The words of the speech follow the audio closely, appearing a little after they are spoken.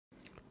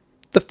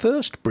The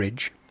first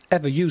bridge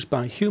ever used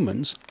by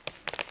humans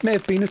may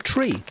have been a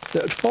tree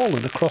that had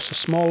fallen across a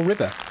small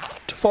river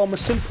to form a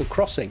simple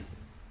crossing.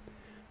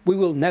 We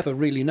will never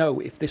really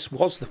know if this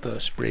was the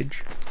first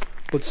bridge,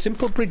 but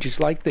simple bridges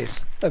like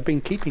this have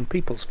been keeping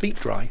people's feet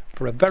dry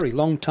for a very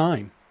long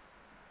time.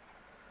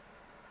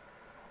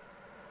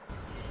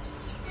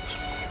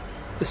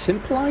 The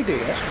simple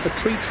idea of a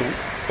tree trunk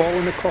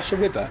fallen across a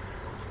river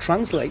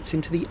translates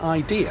into the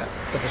idea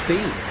of a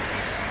beam,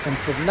 and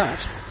from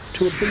that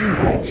to a beam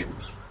bridge.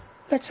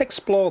 Let's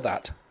explore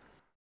that.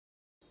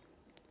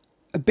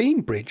 A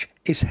beam bridge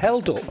is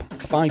held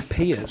up by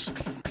piers.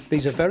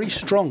 These are very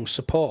strong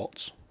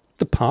supports.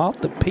 The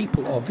part that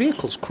people or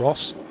vehicles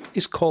cross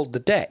is called the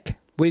deck.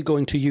 We're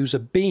going to use a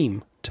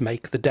beam to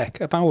make the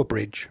deck of our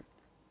bridge.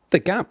 The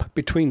gap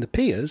between the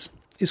piers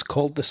is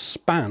called the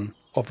span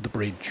of the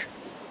bridge.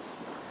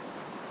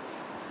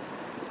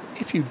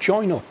 If you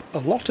join up a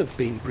lot of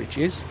beam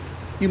bridges,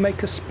 you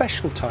make a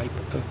special type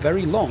of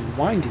very long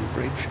winding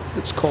bridge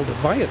that's called a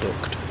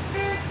viaduct.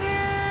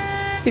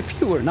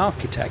 If you were an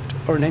architect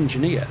or an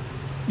engineer,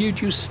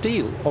 you'd use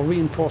steel or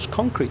reinforced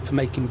concrete for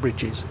making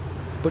bridges,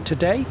 but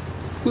today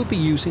we'll be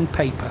using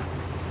paper.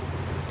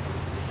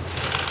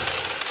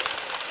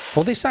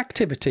 For this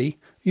activity,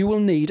 you will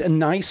need a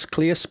nice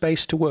clear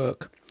space to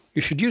work.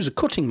 You should use a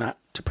cutting mat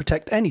to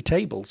protect any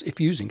tables if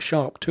using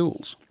sharp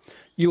tools.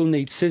 You will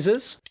need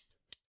scissors,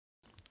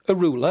 a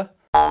ruler,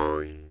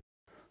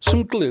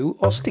 some glue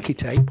or sticky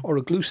tape or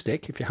a glue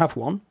stick if you have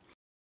one,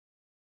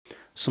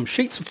 some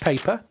sheets of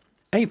paper.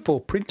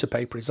 A4 printer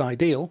paper is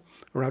ideal,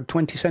 around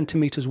 20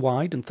 centimetres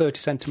wide and 30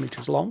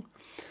 centimetres long.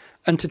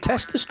 And to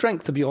test the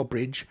strength of your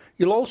bridge,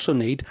 you'll also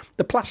need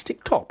the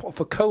plastic top of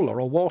a cola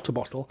or water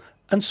bottle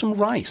and some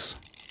rice.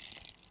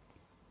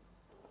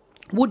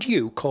 Would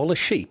you call a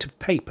sheet of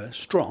paper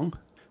strong?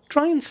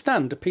 Try and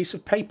stand a piece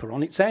of paper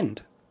on its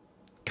end.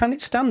 Can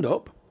it stand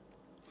up?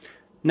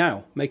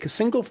 Now make a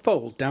single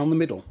fold down the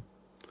middle.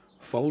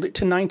 Fold it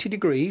to 90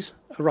 degrees,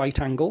 a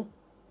right angle.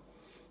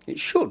 It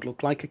should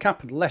look like a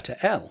capital letter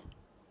L.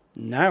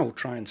 Now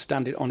try and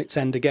stand it on its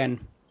end again.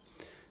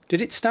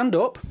 Did it stand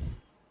up?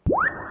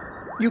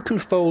 You can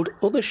fold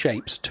other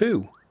shapes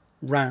too.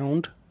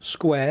 Round,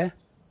 square,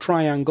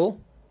 triangle.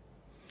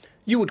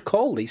 You would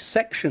call these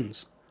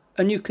sections,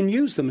 and you can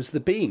use them as the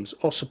beams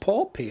or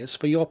support piers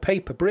for your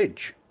paper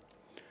bridge.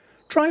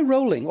 Try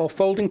rolling or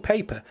folding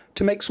paper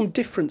to make some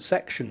different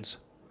sections.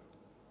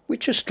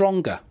 Which are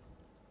stronger?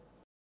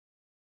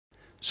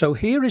 So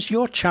here is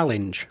your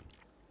challenge.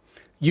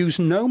 Use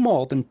no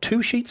more than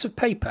 2 sheets of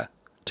paper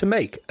to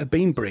make a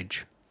beam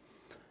bridge.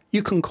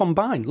 You can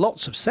combine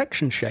lots of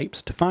section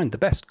shapes to find the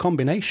best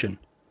combination.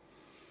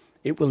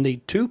 It will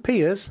need 2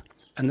 piers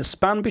and the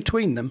span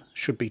between them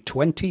should be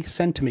 20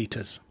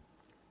 centimetres.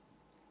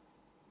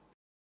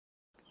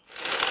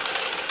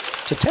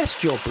 To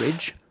test your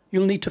bridge,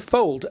 you'll need to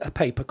fold a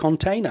paper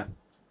container.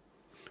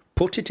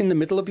 Put it in the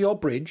middle of your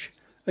bridge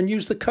and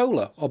use the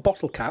cola or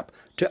bottle cap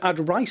to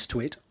add rice to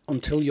it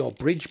until your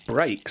bridge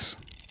breaks.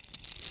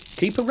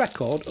 Keep a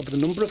record of the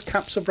number of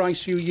caps of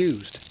rice you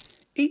used.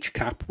 Each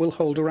cap will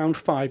hold around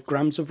 5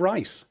 grams of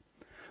rice.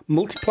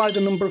 Multiply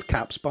the number of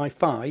caps by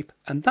 5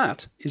 and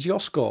that is your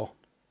score.